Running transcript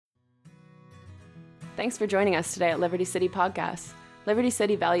Thanks for joining us today at Liberty City Podcast. Liberty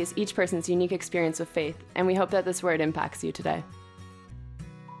City values each person's unique experience with faith, and we hope that this word impacts you today.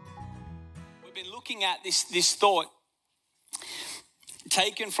 We've been looking at this thought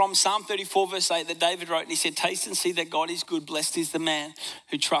taken from Psalm 34 verse 8 that David wrote, and he said, "Taste and see that God is good, blessed is the man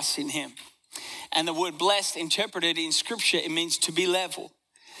who trusts in him." And the word blessed, interpreted in scripture, it means to be level.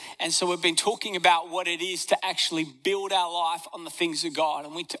 And so we've been talking about what it is to actually build our life on the things of God.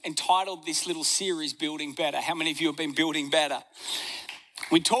 And we entitled this little series, Building Better. How many of you have been building better?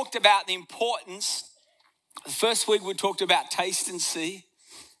 We talked about the importance. The first week we talked about taste and see,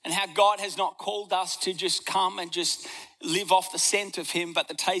 and how God has not called us to just come and just live off the scent of him, but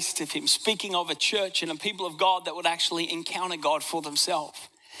the taste of him. Speaking of a church and a people of God that would actually encounter God for themselves.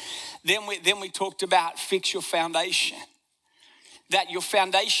 Then we talked about fix your foundation. That your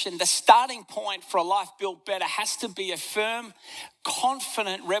foundation, the starting point for a life built better, has to be a firm,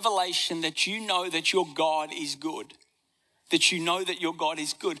 confident revelation that you know that your God is good. That you know that your God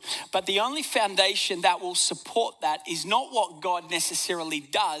is good. But the only foundation that will support that is not what God necessarily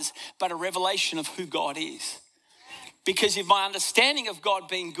does, but a revelation of who God is. Because if my understanding of God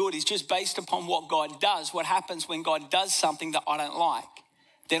being good is just based upon what God does, what happens when God does something that I don't like?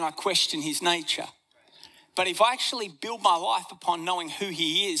 Then I question his nature. But if I actually build my life upon knowing who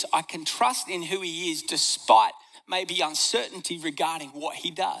he is, I can trust in who he is despite maybe uncertainty regarding what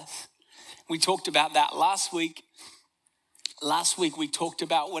he does. We talked about that last week. Last week we talked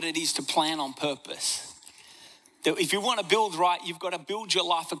about what it is to plan on purpose. That if you want to build right, you've got to build your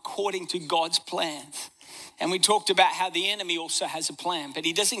life according to God's plans. And we talked about how the enemy also has a plan, but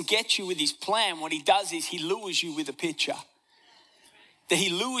he doesn't get you with his plan. What he does is he lures you with a picture. That he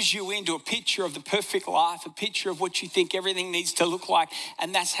lures you into a picture of the perfect life, a picture of what you think everything needs to look like.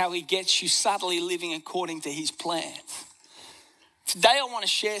 And that's how he gets you subtly living according to his plans. Today I want to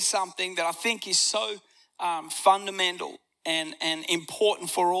share something that I think is so fundamental and important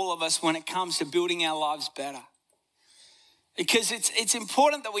for all of us when it comes to building our lives better. Because it's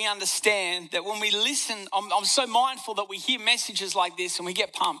important that we understand that when we listen, I'm so mindful that we hear messages like this and we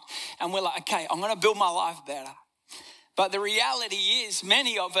get pumped. And we're like, okay, I'm going to build my life better. But the reality is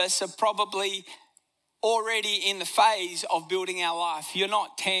many of us are probably already in the phase of building our life. You're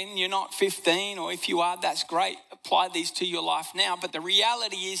not 10, you're not 15, or if you are, that's great. Apply these to your life now. But the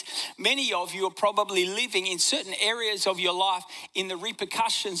reality is many of you are probably living in certain areas of your life in the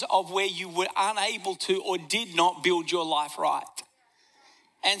repercussions of where you were unable to or did not build your life right.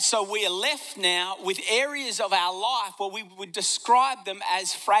 And so we are left now with areas of our life where we would describe them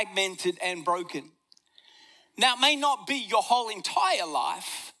as fragmented and broken. Now, it may not be your whole entire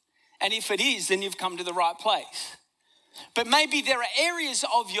life, and if it is, then you've come to the right place. But maybe there are areas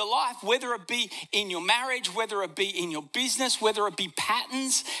of your life, whether it be in your marriage, whether it be in your business, whether it be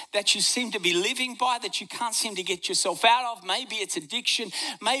patterns that you seem to be living by that you can't seem to get yourself out of. Maybe it's addiction,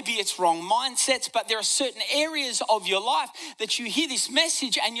 maybe it's wrong mindsets, but there are certain areas of your life that you hear this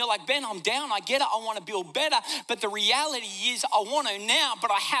message and you're like, Ben, I'm down, I get it, I want to build better. But the reality is I want to now, but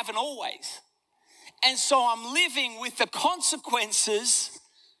I haven't always. And so I'm living with the consequences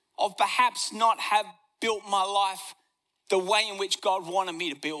of perhaps not have built my life the way in which God wanted me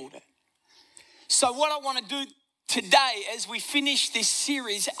to build it. So what I want to do today as we finish this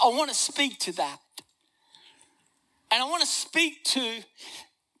series, I want to speak to that. And I want to speak to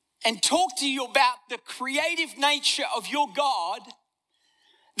and talk to you about the creative nature of your God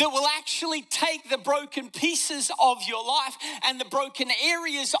that will actually take the broken pieces of your life and the broken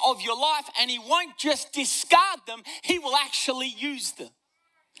areas of your life, and he won't just discard them, he will actually use them.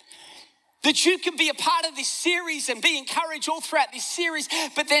 That you can be a part of this series and be encouraged all throughout this series,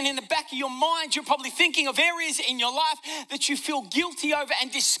 but then in the back of your mind, you're probably thinking of areas in your life that you feel guilty over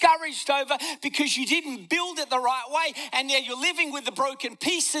and discouraged over because you didn't build it the right way, and now you're living with the broken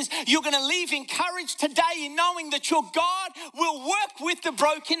pieces. You're going to leave encouraged today in knowing that your God will work with the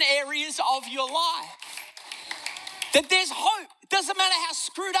broken areas of your life. That there's hope. Doesn't matter how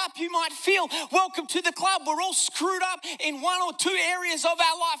screwed up you might feel. Welcome to the club. We're all screwed up in one or two areas of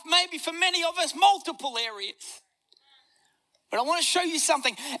our life. Maybe for many of us, multiple areas. But I want to show you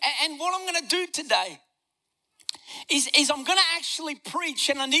something. And what I'm going to do today is I'm going to actually preach,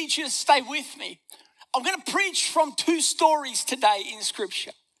 and I need you to stay with me. I'm going to preach from two stories today in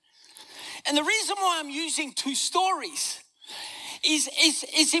Scripture. And the reason why I'm using two stories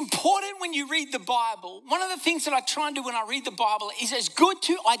is important when you read the Bible. One of the things that I try and do when I read the Bible is it's good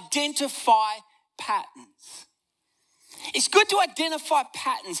to identify patterns. It's good to identify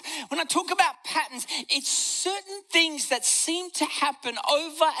patterns. When I talk about patterns, it's certain things that seem to happen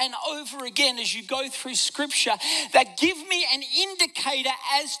over and over again as you go through Scripture that give me an indicator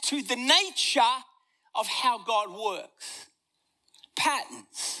as to the nature of how God works.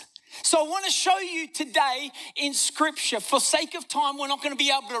 Patterns. So I want to show you today in Scripture. For sake of time, we're not going to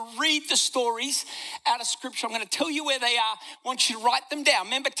be able to read the stories out of Scripture. I'm going to tell you where they are. I want you to write them down.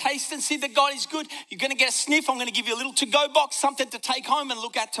 Remember, taste and see that God is good. You're going to get a sniff. I'm going to give you a little to-go box, something to take home and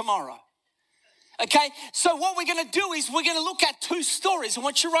look at tomorrow. Okay, so what we're going to do is we're going to look at two stories. I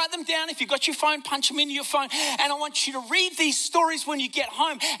want you to write them down. If you've got your phone, punch them into your phone. And I want you to read these stories when you get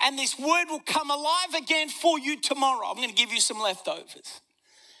home. And this word will come alive again for you tomorrow. I'm going to give you some leftovers.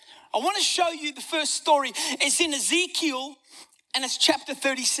 I want to show you the first story. It's in Ezekiel, and it's chapter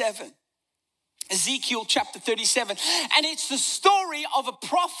 37. Ezekiel chapter 37. And it's the story of a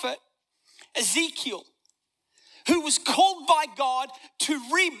prophet, Ezekiel, who was called by God to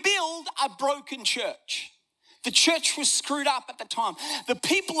rebuild a broken church. The church was screwed up at the time. The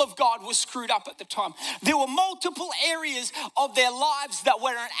people of God were screwed up at the time. There were multiple areas of their lives that were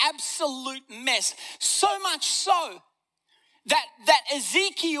an absolute mess. So much so that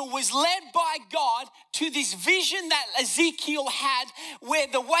Ezekiel was led by God to this vision that Ezekiel had, where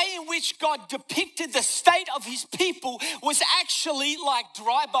the way in which God depicted the state of his people was actually like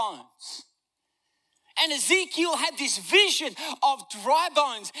dry bones. And Ezekiel had this vision of dry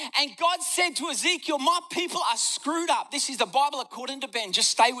bones. And God said to Ezekiel, my people are screwed up. This is the Bible according to Ben.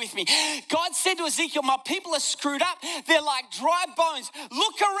 Just stay with me. God said to Ezekiel, my people are screwed up. They're like dry bones.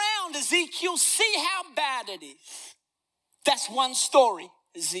 Look around, Ezekiel. See how bad it is. That's one story,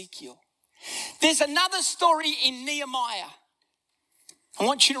 Ezekiel. There's another story in Nehemiah. I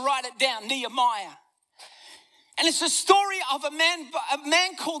want you to write it down, Nehemiah. And it's a story of a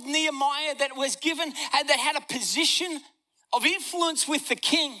man called Nehemiah that was given, that had a position of influence with the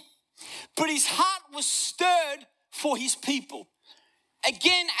king. But his heart was stirred for his people.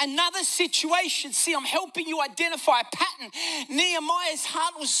 Again, another situation. See, I'm helping you identify a pattern. Nehemiah's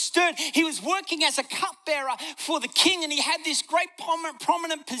heart was stirred. He was working as a cupbearer for the king, and he had this great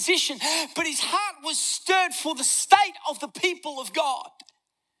prominent position. But his heart was stirred for the state of the people of God.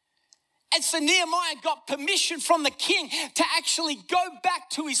 And so Nehemiah got permission from the king to actually go back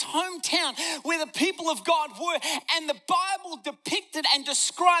to his hometown where the people of God were. And the Bible depicted and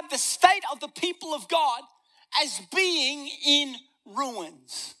described the state of the people of God as being in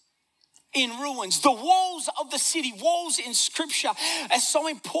ruins. In ruins. The walls of the city, walls in Scripture are so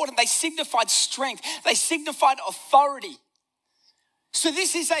important. They signified strength. They signified authority. So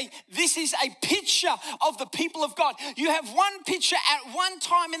this is a picture of the people of God. You have one picture at one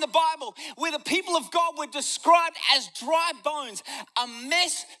time in the Bible where the people of God were described as dry bones, a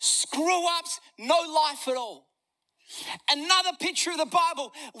mess, screw-ups, no life at all. Another picture of the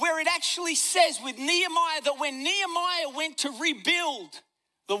Bible where it actually says with Nehemiah that when Nehemiah went to rebuild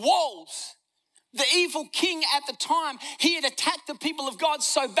the walls, the evil king at the time, he had attacked the people of God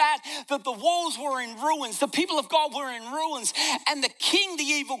so bad that the walls were in ruins. The people of God were in ruins. And the king, the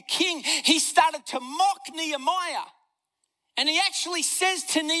evil king, he started to mock Nehemiah. And he actually says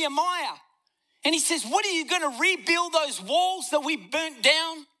to Nehemiah, and he says, what, are you going to rebuild those walls that we burnt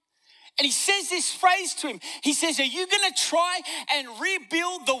down? And he says this phrase to him. He says, are you going to try and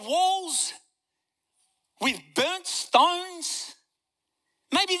rebuild the walls with burnt stones?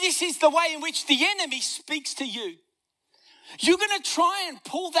 Maybe this is the way in which the enemy speaks to you. You're going to try and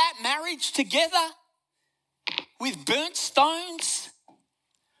pull that marriage together with burnt stones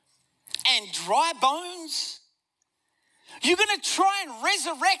and dry bones? You're going to try and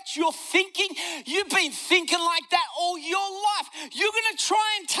resurrect your thinking? You've been thinking like that all your life. You're going to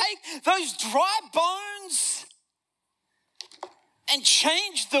try and take those dry bones and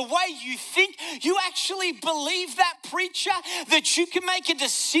change the way you think? You actually believe that, preacher, that you can make a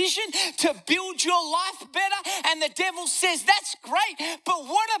decision to build your life better? And the devil says, that's great, but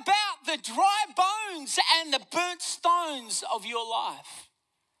what about the dry bones and the burnt stones of your life?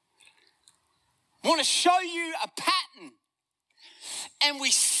 I want to show you a pattern. And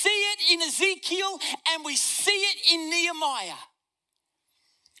we see it in Ezekiel and we see it in Nehemiah,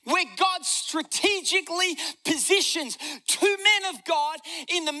 where God strategically positions two men of God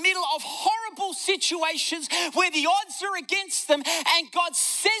in the middle of horrible situations where the odds are against them, and God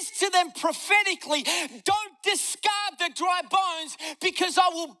says to them prophetically, don't discard the dry bones, because I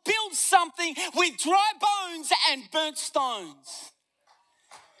will build something with dry bones and burnt stones.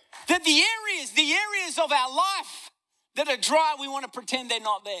 That the areas of our life that are dry, we want to pretend they're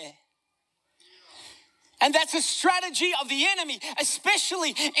not there. And that's a strategy of the enemy,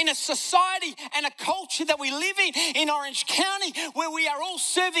 especially in a society and a culture that we live in Orange County, where we are all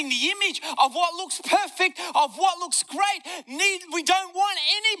serving the image of what looks perfect, of what looks great. We don't want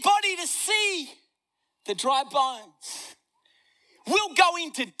anybody to see the dry bones. We'll go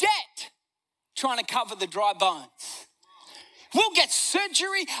into debt trying to cover the dry bones. We'll get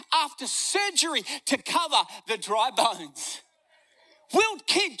surgery after surgery to cover the dry bones. We'll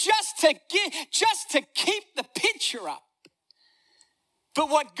keep just to keep the picture up. But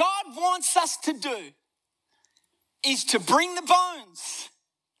what God wants us to do is to bring the bones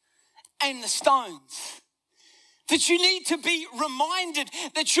and the stones. That you need to be reminded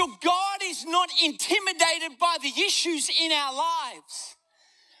that your God is not intimidated by the issues in our lives.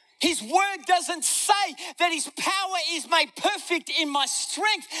 His word doesn't say that his power is made perfect in my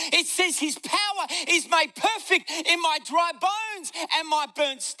strength. It says his power is made perfect in my dry bones and my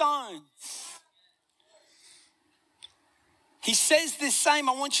burnt stones. He says the same.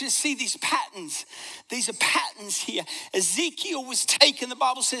 I want you to see these patterns. These are patterns here. Ezekiel was taken. The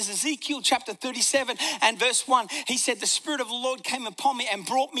Bible says, Ezekiel chapter 37 and verse 1. He said, the Spirit of the Lord came upon me and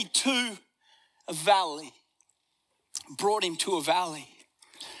brought me to a valley. Brought him to a valley.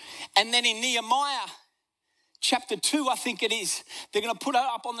 And then in Nehemiah chapter 2, I think it is, they're going to put it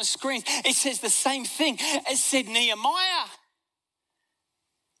up on the screen. It says the same thing. It said Nehemiah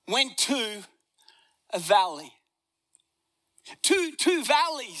went to a valley. Two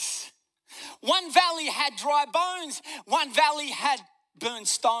valleys. One valley had dry bones. One valley had burned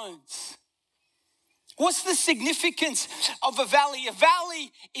stones. What's the significance of a valley? A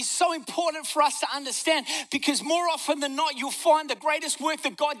valley is so important for us to understand because more often than not, you'll find the greatest work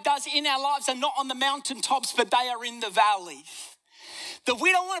that God does in our lives are not on the mountaintops, but they are in the valleys. That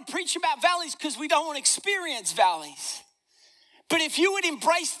we don't want to preach about valleys because we don't want to experience valleys. But if you would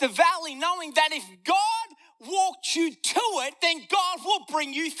embrace the valley, knowing that if God walked you to it, then God will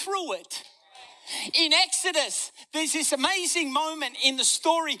bring you through it. In Exodus, there's this amazing moment in the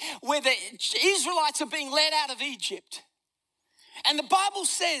story where the Israelites are being led out of Egypt. And the Bible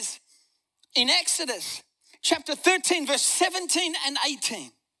says in Exodus chapter 13, verse 17 and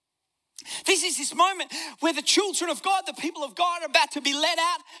 18, this is this moment where the children of God, the people of God, are about to be led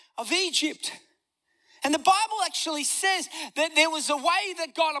out of Egypt. And the Bible actually says that there was a way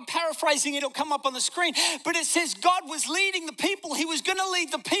that God, I'm paraphrasing, it'll come up on the screen, but it says God was leading the people. He was going to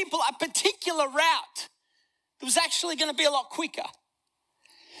lead the people a particular route. It was actually going to be a lot quicker.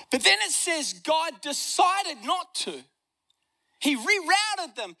 But then it says God decided not to. He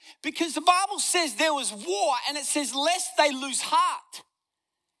rerouted them because the Bible says there was war, and it says lest they lose heart.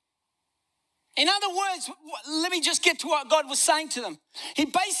 In other words, let me just get to what God was saying to them. He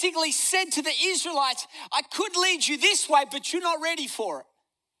basically said to the Israelites, I could lead you this way, but you're not ready for it.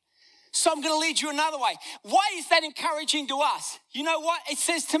 So I'm going to lead you another way. Why is that encouraging to us? You know what? It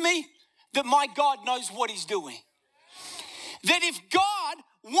says to me that my God knows what he's doing. That if God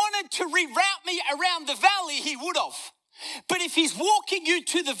wanted to reroute me around the valley, he would have. But if he's walking you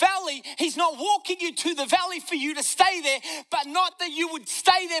to the valley, he's not walking you to the valley for you to stay there, but not that you would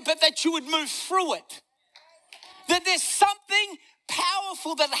stay there, but that you would move through it. That there's something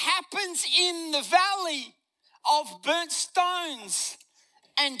powerful that happens in the valley of burnt stones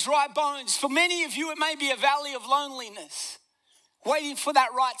and dry bones. For many of you, it may be a valley of loneliness, waiting for that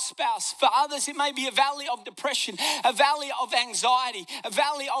right spouse. For others, it may be a valley of depression, a valley of anxiety, a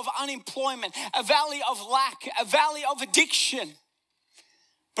valley of unemployment, a valley of lack, a valley of addiction.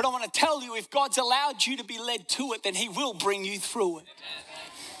 But I want to tell you, if God's allowed you to be led to it, then he will bring you through it.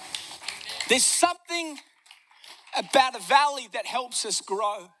 There's something about a valley that helps us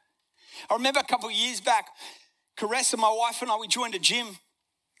grow. I remember a couple of years back, Caressa, my wife, and I, we joined a gym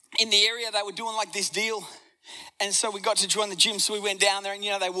in the area. They were doing like this deal. And so we got to join the gym, so we went down there and,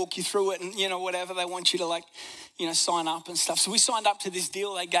 they walk you through it and, whatever. They want you to sign up and stuff. So we signed up to this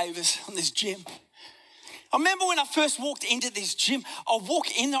deal they gave us on this gym. I remember when I first walked into this gym, I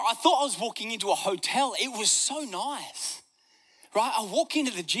walked in there, I thought I was walking into a hotel. It was so nice, right? I walk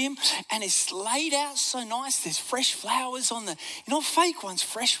into the gym and it's laid out so nice. There's fresh flowers on not fake ones,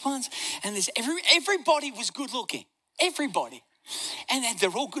 fresh ones. And there's everybody was good looking, everybody. And they're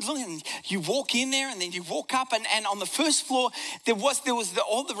all good looking. You walk in there and then you walk up and on the first floor, there was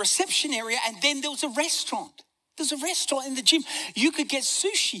the reception area, and then there was a restaurant. There's a restaurant in the gym. You could get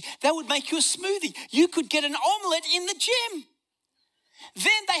sushi. They would make you a smoothie. You could get an omelet in the gym.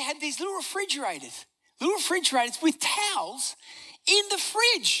 Then they had these little refrigerators with towels in the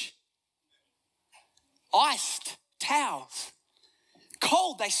fridge. Iced towels.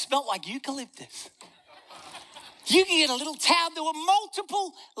 Cold, they smelled like eucalyptus. You can get a little towel. There were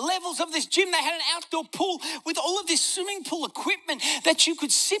multiple levels of this gym. They had an outdoor pool with all of this swimming pool equipment that you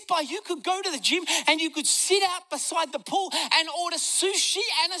could sit by. You could go to the gym and you could sit out beside the pool and order sushi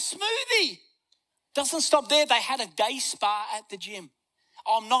and a smoothie. Doesn't stop there. They had a day spa at the gym.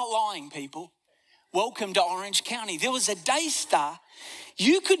 I'm not lying, people. welcome to Orange County. There was a Daystar.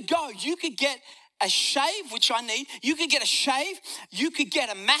 You could go, you could get a shave, which I need. You could get a shave. You could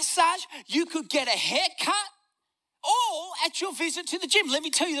get a massage. You could get a haircut. All at your visit to the gym. Let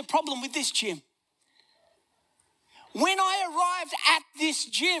me tell you the problem with this gym. When I arrived at this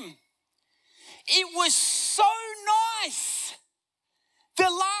gym, it was so nice. The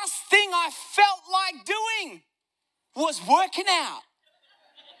last thing I felt like doing was working out.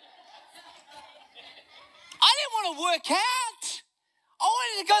 I didn't want to work out. I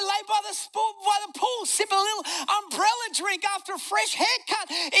wanted to go lay by the pool, sip a little umbrella drink after a fresh haircut,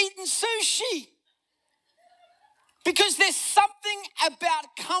 eating sushi. Because there's something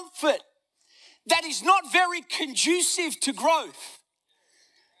about comfort that is not very conducive to growth.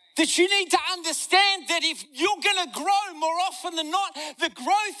 That you need to understand that if you're going to grow more often than not, the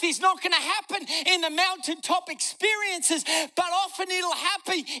growth is not going to happen in the mountaintop experiences, but often it'll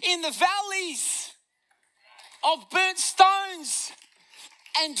happen in the valleys of burnt stones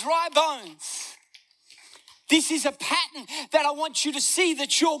and dry bones. This is a pattern that I want you to see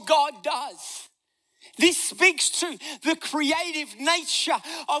that your God does. This speaks to the creative nature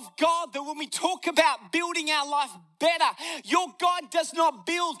of God, that when we talk about building our life better, your God does not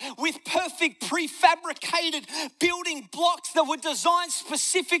build with perfect prefabricated building blocks that were designed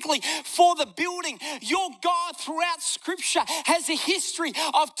specifically for the building. Your God throughout Scripture has a history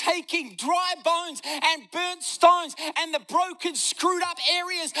of taking dry bones and burnt stones and the broken, screwed up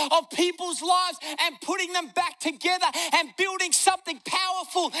areas of people's lives and putting them back together and building something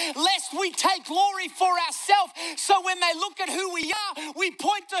powerful, lest we take glory for ourselves. So when they look at who we are, we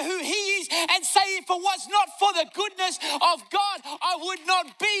point to who He is and say, if it was not for the goodness of God, I would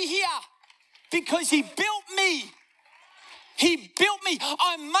not be here, because He built me. He built me.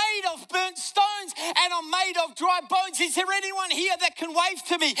 I'm made of burnt stones and I'm made of dry bones. Is there anyone here that can wave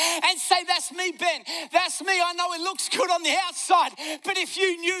to me and say, that's me, Ben? That's me. I know it looks good on the outside, but if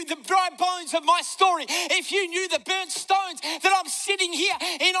you knew the dry bones of my story, if you knew the burnt stones, that I'm sitting here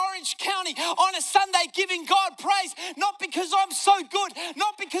in Orange County on a Sunday giving God praise, not because I'm so good,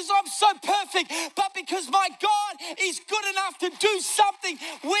 not because I'm so perfect, but because my God is good enough to do something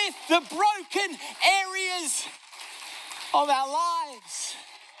with the broken areas of our lives.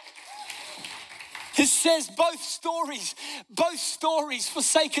 It says both stories, for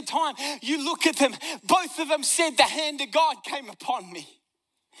sake of time, you look at them, both of them said the hand of God came upon me.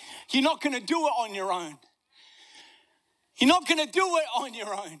 You're not going to do it on your own. You're not going to do it on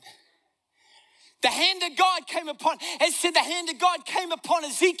your own. The hand of God came upon, it said the hand of God came upon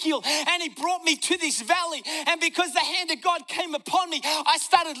Ezekiel, and he brought me to this valley. And because the hand of God came upon me, I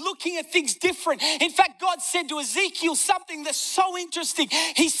started looking at things different. In fact, God said to Ezekiel something that's so interesting.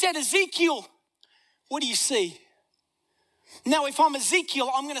 He said, Ezekiel, what do you see? Now, if I'm Ezekiel,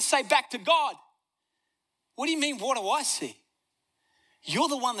 I'm going to say back to God, what do you mean, what do I see? You're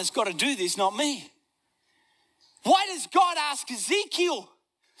the one that's got to do this, not me. Why does God ask Ezekiel,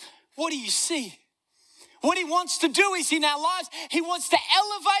 what do you see? What He wants to do is, in our lives, He wants to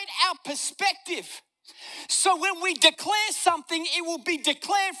elevate our perspective. So when we declare something, it will be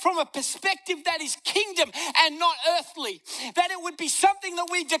declared from a perspective that is kingdom and not earthly. That it would be something that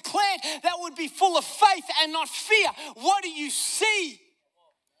we declared that would be full of faith and not fear. What do you see?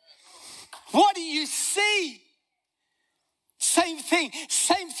 What do you see? Same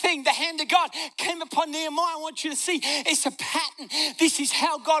thing. The hand of God came upon Nehemiah. I want you to see it's a pattern. This is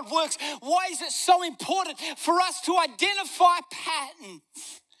how God works. Why is it so important for us to identify patterns?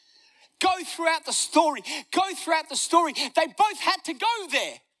 Go throughout the story. They both had to go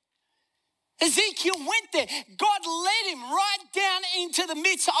there. Ezekiel went there. God led him right down into the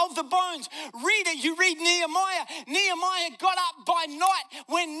midst of the bones. Read it. You read Nehemiah. Nehemiah got up by night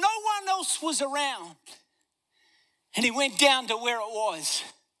when no one else was around. And he went down to where it was,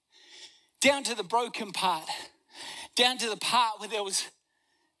 down to the broken part, down to the part where there was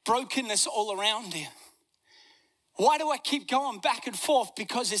brokenness all around him. Why do I keep going back and forth?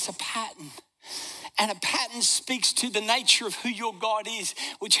 Because it's a pattern. And a pattern speaks to the nature of who your God is,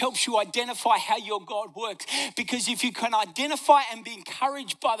 which helps you identify how your God works. Because if you can identify and be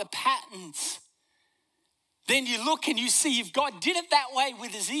encouraged by the patterns, then you look and you see if God did it that way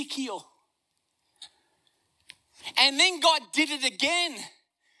with Ezekiel. And then God did it again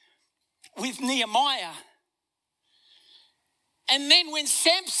with Nehemiah. And then when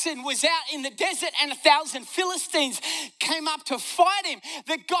Samson was out in the desert and 1,000 Philistines came up to fight him,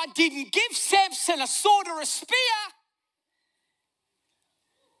 that God didn't give Samson a sword or a spear.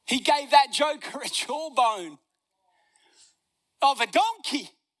 He gave that joker a jawbone of a donkey.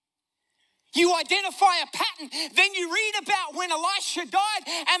 You identify a pattern. Then you read about when Elisha died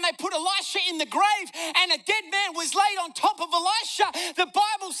and they put Elisha in the grave and a dead man was laid on top of Elisha. The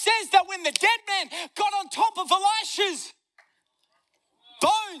Bible says that when the dead man got on top of Elisha's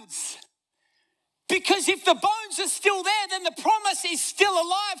bones, because if the bones are still there, then the promise is still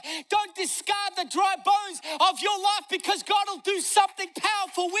alive. Don't discard the dry bones of your life because God will do something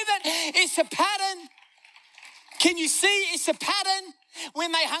powerful with it. It's a pattern. Can you see? It's a pattern.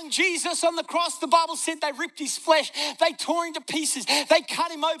 When they hung Jesus on the cross, the Bible said they ripped his flesh, they tore him to pieces, they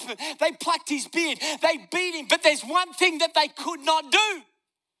cut him open, they plucked his beard, they beat him. But there's one thing that they could not do.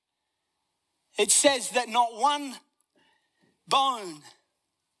 It says that not one bone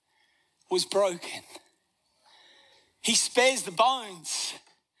was broken. He spares the bones.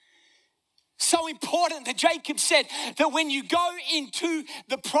 So important that Jacob said that when you go into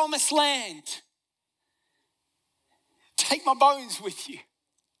the promised land, take my bones with you.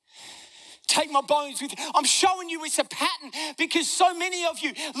 Take my bones with you. I'm showing you it's a pattern because so many of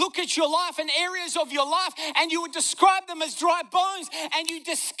you look at your life and areas of your life and you would describe them as dry bones and you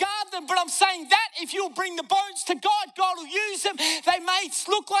discard them. But I'm saying that if you'll bring the bones to God, God will use them. They may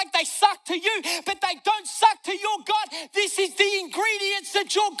look like they suck to you, but they don't suck to your God. This is the ingredients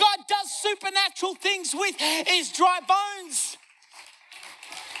that your God does supernatural things with, is dry bones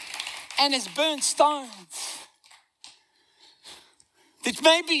and as burnt stones. That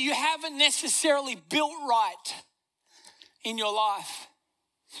maybe you haven't necessarily built right in your life.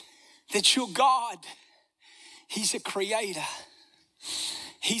 That your God, he's a creator.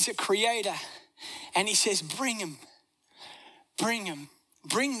 He's a creator. And he says, bring him. Bring him.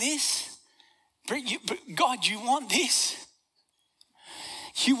 Bring this. God, you want this?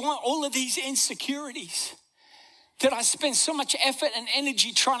 You want all of these insecurities that I spend so much effort and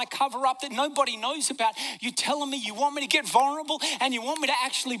energy trying to cover up that nobody knows about. You're telling me you want me to get vulnerable and you want me to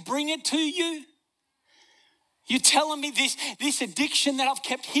actually bring it to you? You're telling me this addiction that I've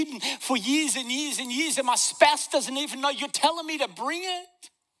kept hidden for years and years and years and my spouse doesn't even know, you're telling me to bring it?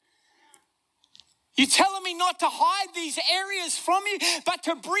 You're telling me not to hide these areas from you, but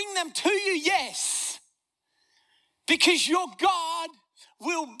to bring them to you? Yes. Because your God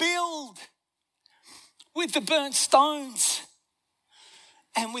will build with the burnt stones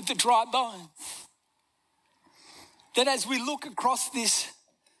and with the dry bones. That as we look across this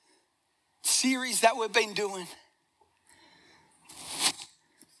series that we've been doing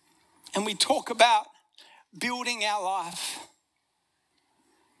and we talk about building our life,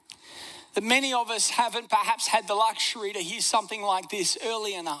 that many of us haven't perhaps had the luxury to hear something like this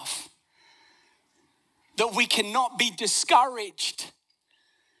early enough. That we cannot be discouraged.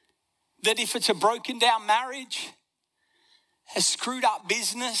 That if it's a broken down marriage, a screwed up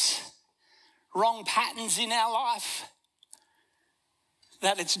business, wrong patterns in our life,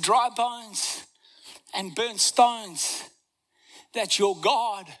 that it's dry bones and burnt stones that your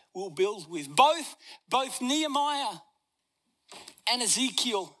God will build with. Both Nehemiah and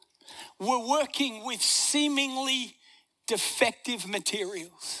Ezekiel were working with seemingly defective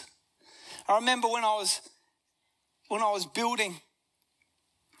materials. I remember when I was building,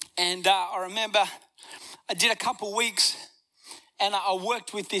 and I remember I did a couple of weeks and I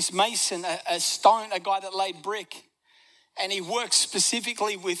worked with this mason, a guy that laid brick. And he works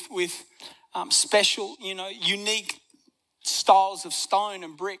specifically with special, unique styles of stone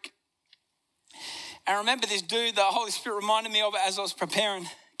and brick. And I remember this dude, the Holy Spirit reminded me of it as I was preparing.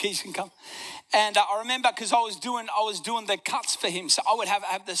 Keys can come. And I remember because I was doing the cuts for him. So I would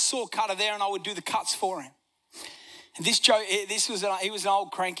have the saw cutter there and I would do the cuts for him. And he was an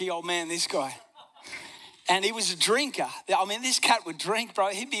old cranky old man, this guy. And he was a drinker. I mean, this cat would drink, bro.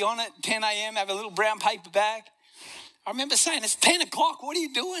 He'd be on at 10 a.m., have a little brown paper bag. I remember saying, it's 10 o'clock, what are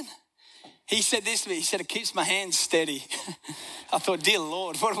you doing? He said this to me, he said, it keeps my hands steady. I thought, dear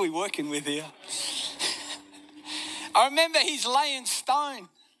Lord, what are we working with here? I remember he's laying stone.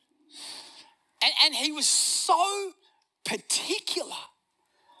 And he was so particular.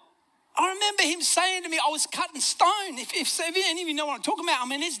 I remember him saying to me, I was cutting stone. If any of you know what I'm talking about, I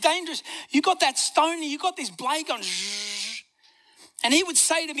mean, it's dangerous. You got that stone, you got this blade going, and he would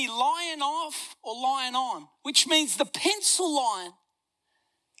say to me, line off or line on, which means the pencil line.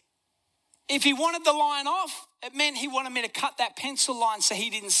 If he wanted the line off, it meant he wanted me to cut that pencil line so he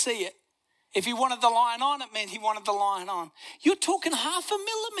didn't see it. If he wanted the line on, it meant he wanted the line on. You're talking 0.5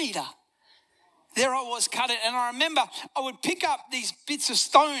 millimeter. There I was cutting, and I remember I would pick up these bits of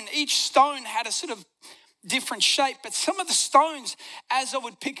stone. Each stone had a sort of different shape, but some of the stones, as I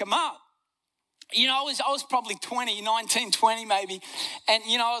would pick them up, I was probably 19, 20 maybe, and,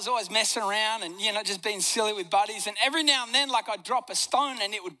 I was always messing around and, just being silly with buddies, and every now and then, like, I'd drop a stone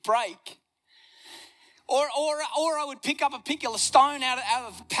and it would break. Or I would pick up a particular stone out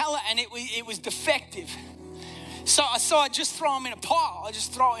of the pallet and it was defective. So I just throw them in a pile. I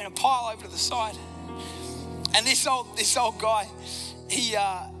just throw it in a pile over to the side. And this old guy,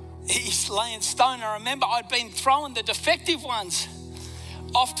 he's laying stone. I remember I'd been throwing the defective ones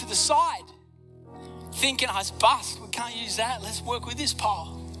off to the side, thinking I was bust. We can't use that. Let's work with this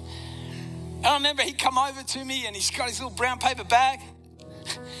pile. And I remember he come over to me and he's got his little brown paper bag.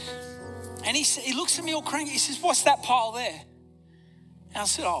 And he looks at me all cranky. He says, "What's that pile there?" And I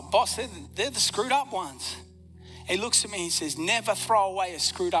said, "Oh, boss, they're the screwed up ones." He looks at me and he says, "Never throw away a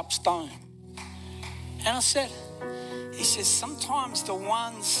screwed up stone." And I said, he says, "Sometimes the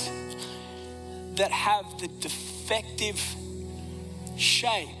ones that have the defective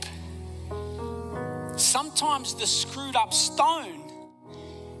shape, sometimes the screwed up stone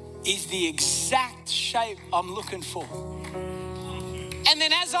is the exact shape I'm looking for." And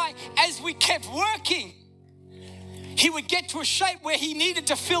then as we kept working, he would get to a shape where he needed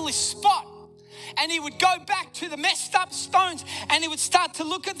to fill his spot. And he would go back to the messed up stones and he would start to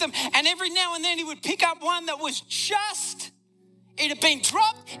look at them. And every now and then he would pick up one that was it had been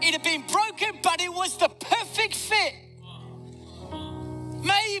dropped, it had been broken, but it was the perfect fit.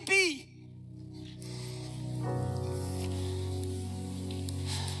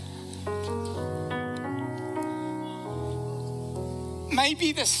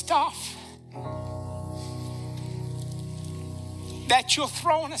 Maybe the stuff that you're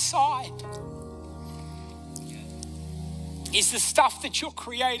throwing aside is the stuff that your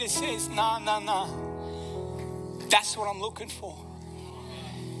Creator says, no. That's what I'm looking for.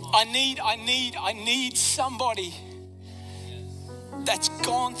 I need somebody that's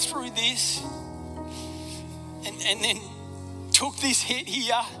gone through this and then took this hit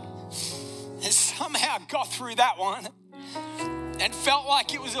here and somehow got through that one and felt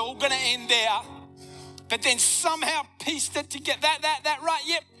like it was all going to end there, but then somehow pieced it together. That right,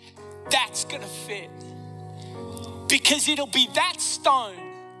 yep, that's going to fit. Because it'll be that stone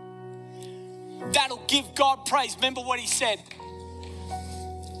that'll give God praise. Remember what he said.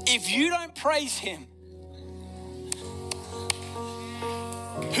 If you don't praise him,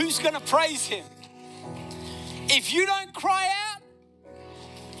 who's going to praise him? If you don't cry out,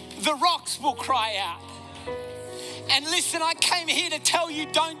 the rocks will cry out. And listen, I came here to tell you,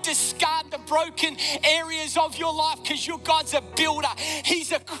 don't discard the broken areas of your life, because your God's a builder.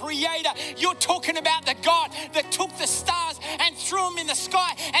 He's a creator. You're talking about the God that took the stars and threw them in the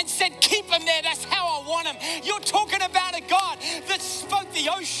sky and said, keep them there. That's how I want them. You're talking about a God that spoke the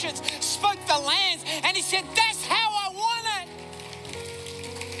oceans, spoke the lands, and he said, that's how I want it.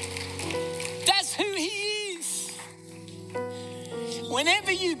 That's who he is.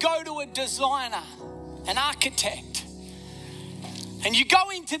 Whenever you go to a designer, an architect, and you go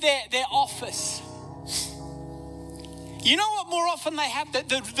into their office, you know what more often they have?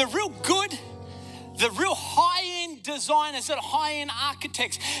 The real good, the real high-end designers, that high-end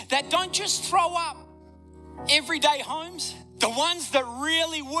architects that don't just throw up everyday homes, the ones that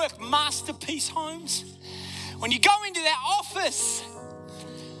really work masterpiece homes. When you go into their office,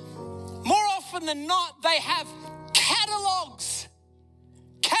 more often than not, they have catalogs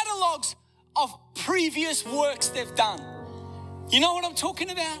of previous works they've done. You know what I'm talking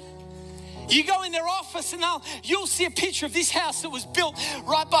about? You go in their office and you'll see a picture of this house that was built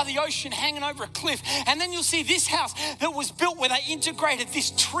right by the ocean, hanging over a cliff. And then you'll see this house that was built where they integrated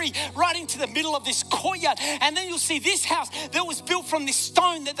this tree right into the middle of this courtyard. And then you'll see this house that was built from this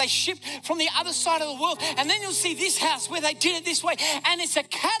stone that they shipped from the other side of the world. And then you'll see this house where they did it this way. And it's a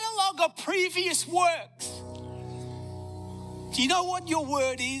catalogue of previous works. Do you know what your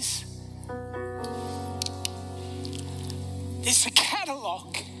word is? It's a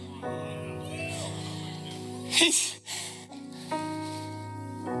catalogue.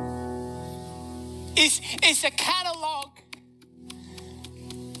 It's a catalogue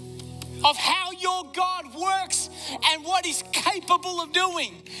of how your God works and what he's capable of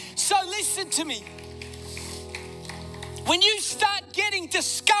doing. So listen to me. When you start getting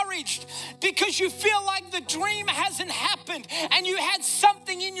discouraged because you feel like the dream hasn't happened and you had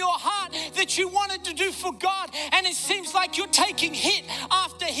something in your heart that you wanted to do for God, and it seems like you're taking hit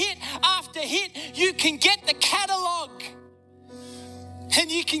after hit after hit, you can get the catalogue and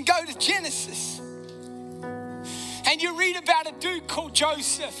you can go to Genesis and you read about a dude called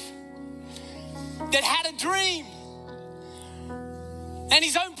Joseph that had a dream. And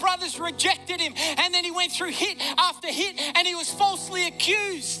his own brothers rejected him. And then he went through hit after hit and he was falsely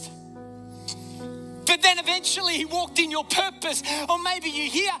accused. But then eventually he walked in your purpose. Or maybe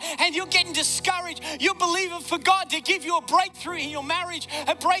you're here and you're getting discouraged. You're believing for God to give you a breakthrough in your marriage,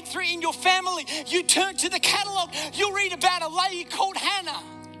 a breakthrough in your family. You turn to the catalog, you'll read about a lady called Hannah.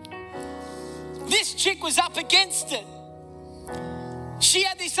 This chick was up against it. She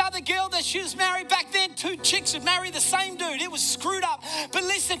had this other girl that she was married back then. 2 chicks would marry the same dude. It was screwed up. But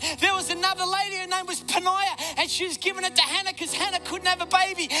listen, there was another lady, her name was Peninnah, and she was giving it to Hannah because Hannah couldn't have a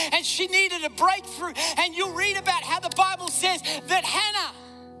baby and she needed a breakthrough. And you'll read about how the Bible says that Hannah,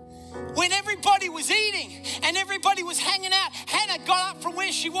 when everybody was eating and everybody was hanging out, Hannah got up from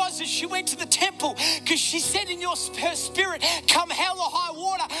where she was and she went to the temple because she said in her spirit, come hell or high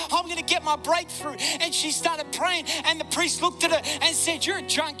water, I'm going to get my breakthrough. And she started praying and the priest looked at her and said, you're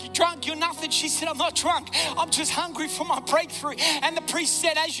drunk, you're nothing. She said, I'm not drunk, I'm just hungry for my breakthrough. And the priest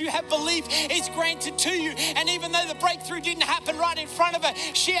said, as you have believed, it's granted to you. And even though the breakthrough didn't happen right in front of her,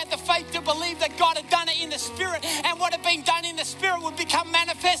 she had the faith to believe that God had done it in the spirit, and what had been done in the spirit would become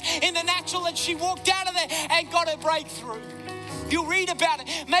manifest in the natural, and she walked out of there and got her breakthrough. You'll read about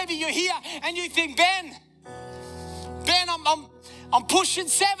it. Maybe you're here and you think, Ben, I'm pushing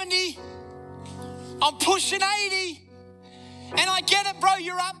 70, I'm pushing 80, and I get it, bro,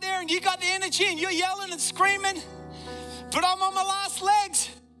 you're up there and you got the energy and you're yelling and screaming, but I'm on my last legs.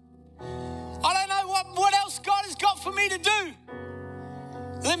 I don't know what else God has got for me to do.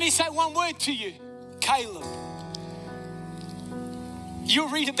 Let me say one word to you, Caleb. You'll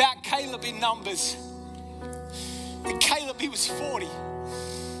read about Caleb in Numbers. And Caleb, he was 40.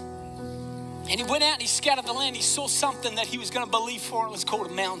 And he went out and he scouted the land. He saw something that he was going to believe for. It was called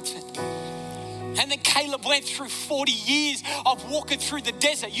a mountain. And then Caleb went through 40 years of walking through the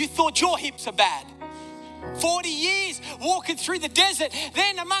desert. You thought your hips are bad. 40 years walking through the desert.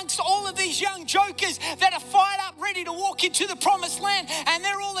 Then amongst all of these young jokers that are fired up, ready to walk into the promised land, and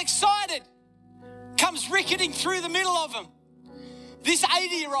they're all excited, comes ricketing through the middle of them this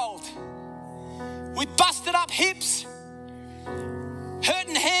 80-year-old with busted up hips,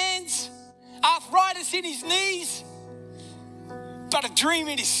 hurting hands, arthritis in his knees, but a dream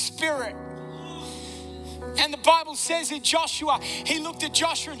in his spirit. And the Bible says in Joshua, he looked at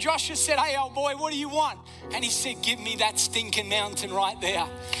Joshua and Joshua said, hey, old boy, what do you want? And he said, give me that stinking mountain right there.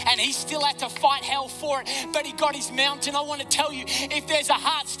 And he still had to fight hell for it, but he got his mountain. I want to tell you, if there's a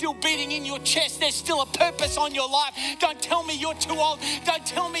heart still beating in your chest, there's still a purpose on your life. Don't tell me you're too old. Don't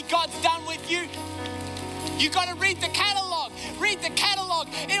tell me God's done with you. You got to read the catalog. Read the catalog.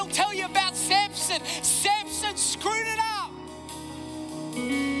 It'll tell you about Samson. Samson screwed it up.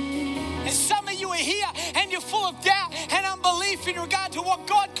 And some of you are here and you're full of doubt and unbelief in regard to what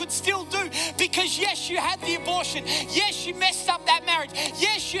God could still do, because yes, you had the abortion. Yes, you messed up that marriage.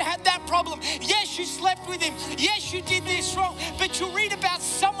 Yes, you had that problem. Yes, you slept with him. Yes, you did this wrong. But you'll read about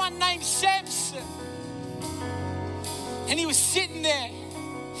someone named Samson. And he was sitting there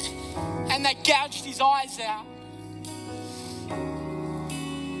and they gouged his eyes out.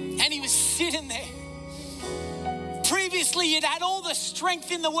 And he was sitting there. Previously, he'd had all the strength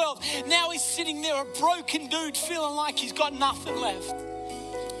in the world. Now he's sitting there, a broken dude, feeling like he's got nothing left.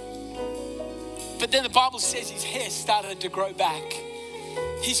 But then the Bible says his hair started to grow back.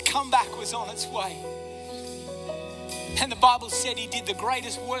 His comeback was on its way. And the Bible said he did the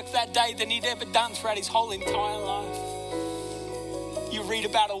greatest work that day than he'd ever done throughout his whole entire life. You read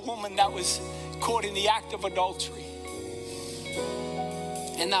about a woman that was caught in the act of adultery.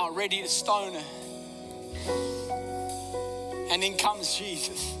 And they were ready to stone her. And in comes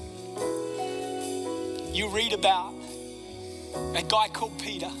Jesus. You read about a guy called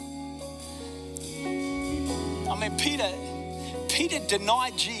Peter. I mean, Peter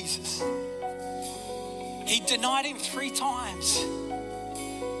denied Jesus. He denied him 3 times.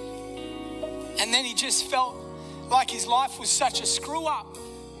 And then he just felt like his life was such a screw up.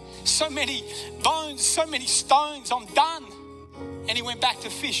 So many bones, so many stones, I'm done. And he went back to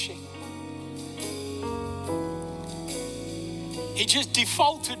fishing. He just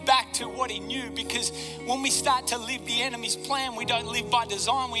defaulted back to what he knew, because when we start to live the enemy's plan, we don't live by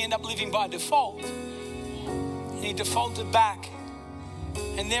design, we end up living by default. And he defaulted back.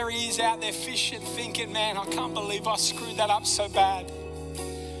 And there he is out there fishing, thinking, man, I can't believe I screwed that up so bad.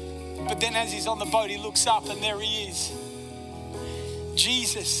 But then as he's on the boat, he looks up and there he is.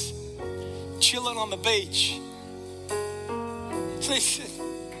 Jesus, chilling on the beach. Listen,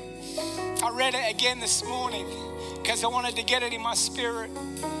 I read it again this morning because I wanted to get it in my spirit.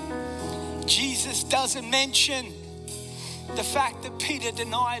 Jesus doesn't mention the fact that Peter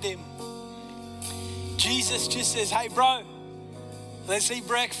denied him. Jesus just says, hey bro, let's eat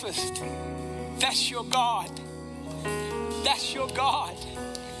breakfast. That's your God. That's your God.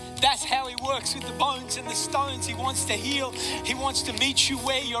 That's how he works with the bones and the stones. He wants to heal. He wants to meet you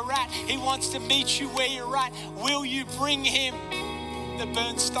where you're at. He wants to meet you where you're at. Will you bring him the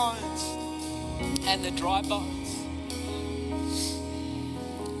burnt stones and the dry bones?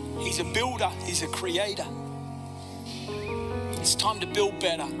 He's a builder. He's a creator. It's time to build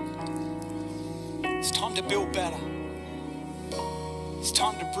better. It's time to build better. It's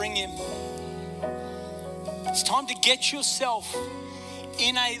time to bring him. It's time to get yourself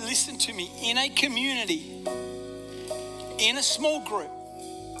in a, listen to me, in a community, in a small group,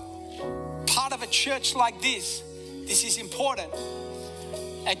 part of a church like this. This is important.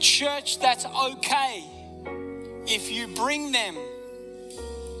 A church that's okay if you bring them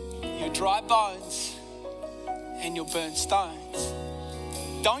your dry bones and your burnt stones.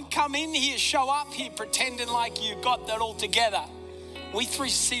 Don't come in here, show up here pretending like you got that all together. We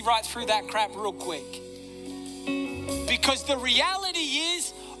see right through that crap real quick. Because the reality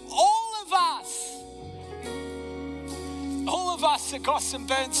is, all of us have got some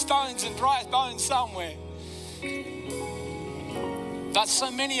burnt stones and dry bones somewhere. But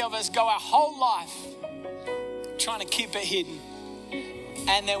so many of us go our whole life trying to keep it hidden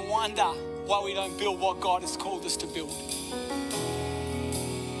and then wonder why we don't build what God has called us to build.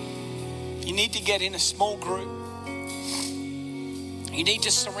 You need to get in a small group. You need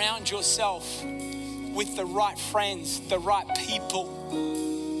to surround yourself with the right friends, the right people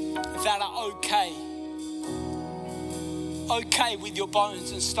that are okay with your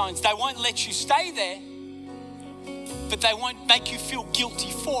bones and stones. They won't let you stay there, but they won't make you feel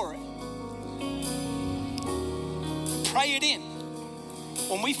guilty for it. Pray it in.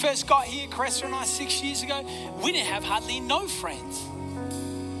 When we first got here, Cressa and I, 6 years ago, we didn't have hardly no friends.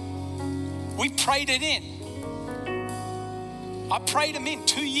 We prayed it in. I prayed them in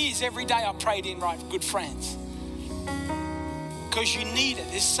 2 years. Every day I prayed in right good friends. Because you need it.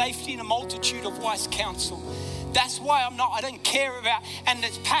 There's safety in a multitude of wise counsel. That's why I don't care about, and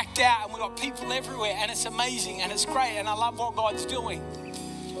it's packed out and we've got people everywhere and it's amazing and it's great and I love what God's doing.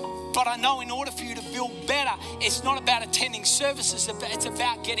 But I know in order for you to build better, it's not about attending services, it's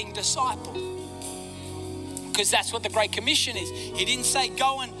about getting discipled. Because that's what the Great Commission is. He didn't say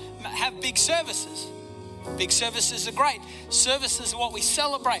go and have big services. Big services are great. Services are what we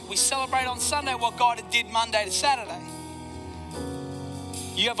celebrate. We celebrate on Sunday what God did Monday to Saturday.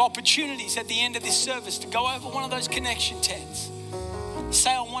 You have opportunities at the end of this service to go over one of those connection tents.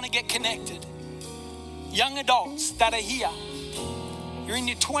 Say, I want to get connected. Young adults that are here, you're in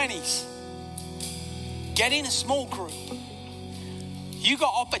your 20s. Get in a small group. You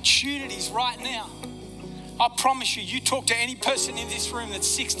got opportunities right now. I promise you, you talk to any person in this room that's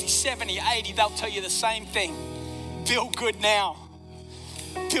 60, 70, 80, they'll tell you the same thing. Build good now.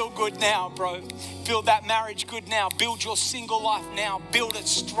 Build good now, bro. Build that marriage good now. Build your single life now. Build it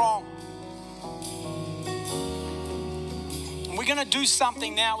strong. And we're going to do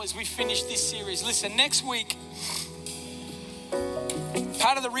something now as we finish this series. Listen, next week,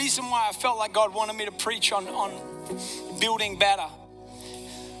 part of the reason why I felt like God wanted me to preach on building better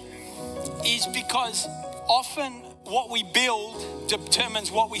is because often what we build determines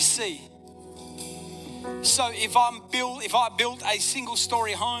what we see. So if I built a single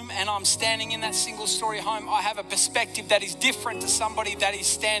story home and I'm standing in that single story home, I have a perspective that is different to somebody that is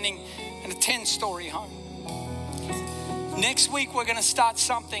standing in a 10-story home. Next week, we're going to start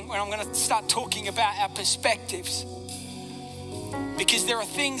something where I'm going to start talking about our perspectives. Because there are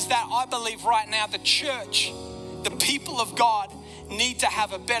things that I believe right now the church, the people of God, need to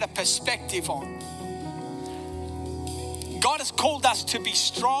have a better perspective on. God has called us to be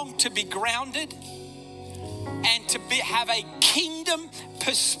strong, to be grounded, and to have a kingdom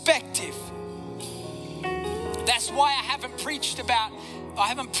perspective. That's why I haven't preached to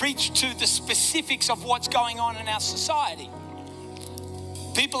the specifics of what's going on in our society.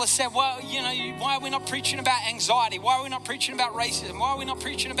 People have said, well, you know, why are we not preaching about anxiety? Why are we not preaching about racism? Why are we not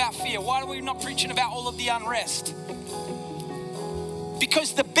preaching about fear? Why are we not preaching about all of the unrest?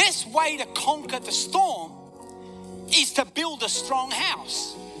 Because the best way to conquer the storm is to build a strong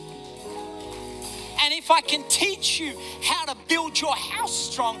house. And if I can teach you how to build your house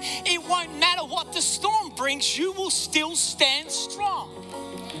strong, it won't matter what the storm brings, you will still stand strong.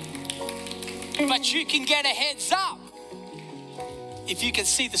 But you can get a heads up if you can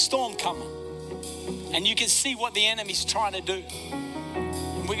see the storm coming and you can see what the enemy's trying to do.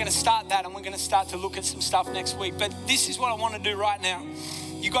 And we're going to start that, and we're going to start to look at some stuff next week. But this is what I want to do right now.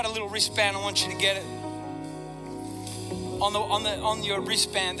 You got a little wristband, I want you to get it. On your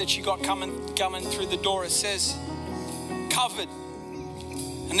wristband that you got coming through the door, it says covered,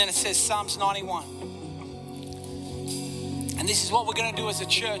 and then it says Psalms 91. And this is what we're going to do as a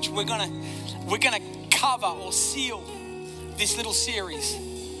church. We're going to cover or seal this little series.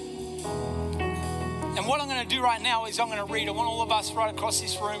 And what I'm going to do right now is I'm going to read. I want all of us right across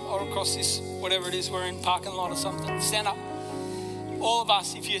this room or across this, whatever it is we're in, parking lot or something. Stand up. All of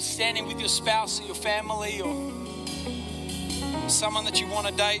us, if you're standing with your spouse or your family or someone that you want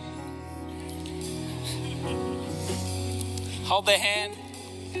to date, hold their hand,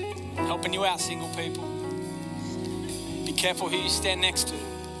 helping you out, single people. Be careful who you stand next to.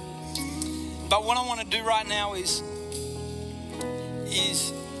 But what I want to do right now is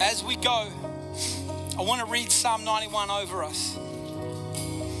as we go, I want to read Psalm 91 over us.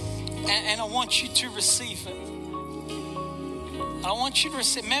 And I want you to receive it. I want you to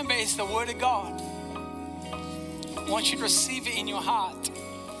receive, remember, it's the word of God. I want you to receive it in your heart.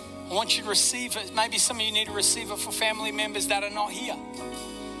 I want you to receive it. Maybe some of you need to receive it for family members that are not here.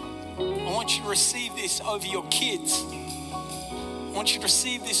 I want you to receive this over your kids. I want you to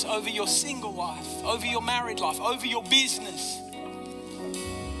receive this over your single life, over your married life, over your business.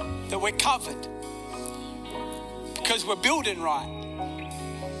 That we're covered because we're building right.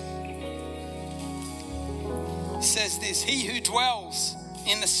 It says this, he who dwells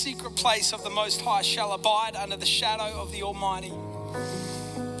in the secret place of the Most High shall abide under the shadow of the Almighty.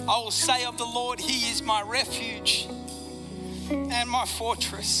 I will say of the Lord, he is my refuge and my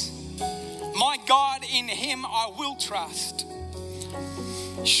fortress. My God, in him I will trust.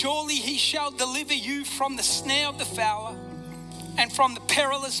 Surely he shall deliver you from the snare of the fowler and from the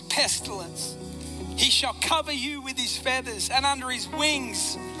perilous pestilence. He shall cover you with his feathers, and under his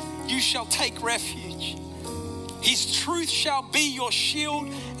wings you shall take refuge. His truth shall be your shield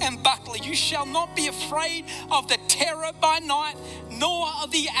and buckler. You shall not be afraid of the terror by night, nor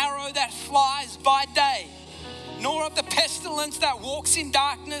of the arrow that flies by day, nor of the pestilence that walks in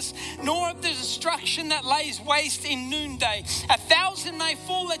darkness, nor of the destruction that lays waste in noonday. 1,000 may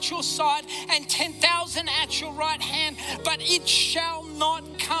fall at your side and 10,000 at your right hand, but it shall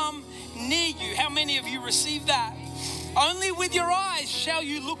not come near you. How many of you receive that? Only with your eyes shall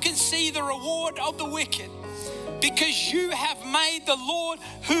you look and see the reward of the wicked, because you have made the Lord,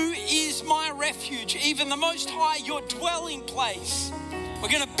 who is my refuge, even the Most High, your dwelling place. We're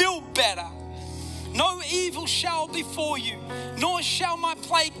going to build better. No evil shall befall you, nor shall my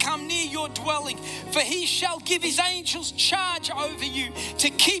plague come near your dwelling. For he shall give his angels charge over you to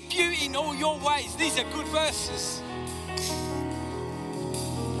keep you in all your ways. These are good verses.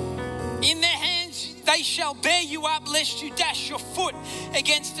 In their hands they shall bear you up, lest you dash your foot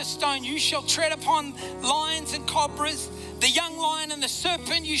against a stone. You shall tread upon lions and cobras. The young lion and the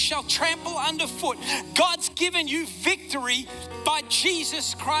serpent you shall trample underfoot. God's given you victory by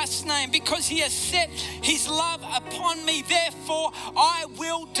Jesus Christ's name, because he has set his love upon me. Therefore, I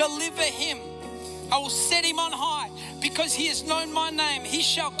will deliver him. I will set him on high, because he has known my name. He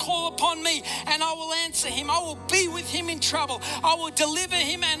shall call upon me, and I will answer him. I will be with him in trouble. I will deliver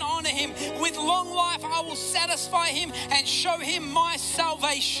him and honor him. With long life, I will satisfy him and show him my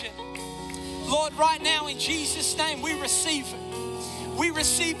salvation. Lord, right now in Jesus' name, we receive it. We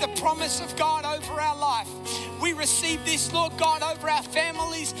receive the promise of God over our life. We receive this, Lord God, over our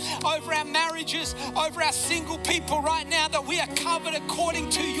families, over our marriages, over our single people right now, that we are covered according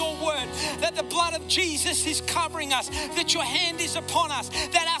to your word, that the blood of Jesus is covering us, that your hand is upon us,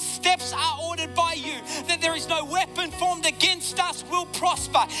 that our steps are ordered by you, that there is no weapon formed against us will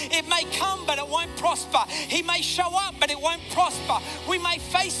prosper. It may come, but it won't prosper. He may show up, but it won't prosper. We may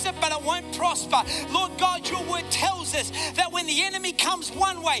face it, but it won't prosper. Lord God, your word tells us that when the enemy comes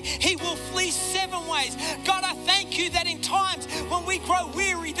one way, he will flee 7 ways. God, I thank you that in times when we grow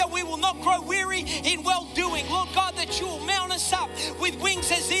weary, that we will not grow weary in well-doing. Lord God, that you will mount us up with wings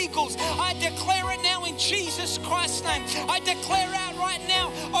as eagles. I declare it now in Jesus Christ's name. I declare out right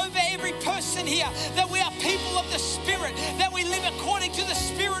now over every person here that we are people of the Spirit, that we live according to the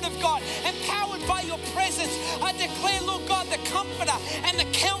Spirit of God, empowered by your presence. I declare, Lord God, the Comforter and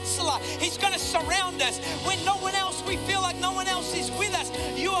the Counselor, he's going to surround us. When no one else, we feel like no one else is with us,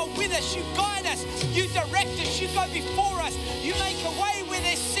 you are with us, you guide us, you direct us, you go before us, you make a way where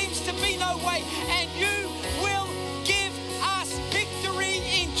there seems to be no way, and you will give us victory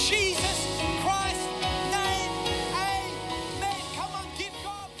in Jesus Christ's name. Amen. Come on, give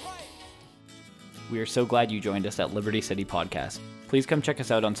God praise. We are so glad you joined us at Liberty City Podcast. Please come check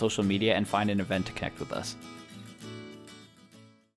us out on social media and find an event to connect with us.